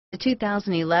The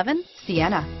 2011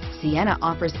 Sienna. Sienna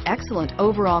offers excellent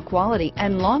overall quality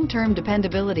and long-term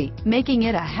dependability, making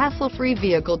it a hassle-free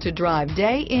vehicle to drive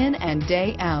day in and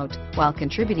day out, while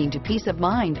contributing to peace of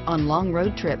mind on long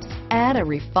road trips. Add a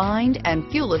refined and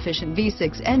fuel-efficient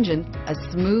V6 engine, a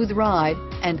smooth ride,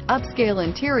 and upscale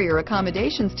interior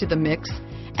accommodations to the mix,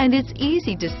 and it's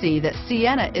easy to see that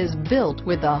Sienna is built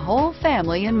with the whole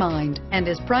family in mind and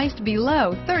is priced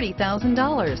below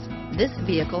 $30,000. This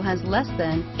vehicle has less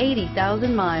than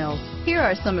 80,000 miles. Here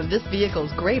are some of this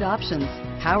vehicle's great options: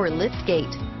 power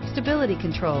liftgate, stability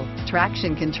control,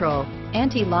 traction control,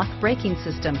 anti-lock braking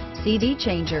system, CD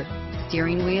changer,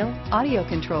 steering wheel audio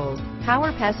controls,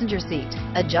 power passenger seat,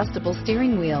 adjustable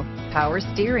steering wheel, power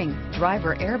steering,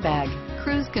 driver airbag,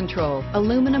 cruise control,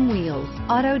 aluminum wheels,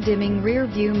 auto dimming rear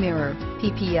view mirror,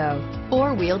 PPO,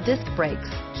 four-wheel disc brakes,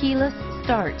 keyless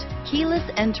start, keyless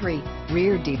entry,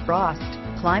 rear defrost,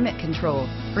 climate control,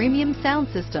 premium sound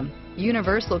system,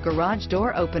 universal garage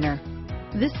door opener.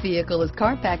 This vehicle is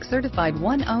Carfax certified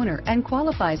one owner and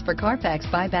qualifies for Carfax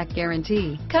buyback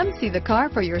guarantee. Come see the car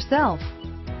for yourself.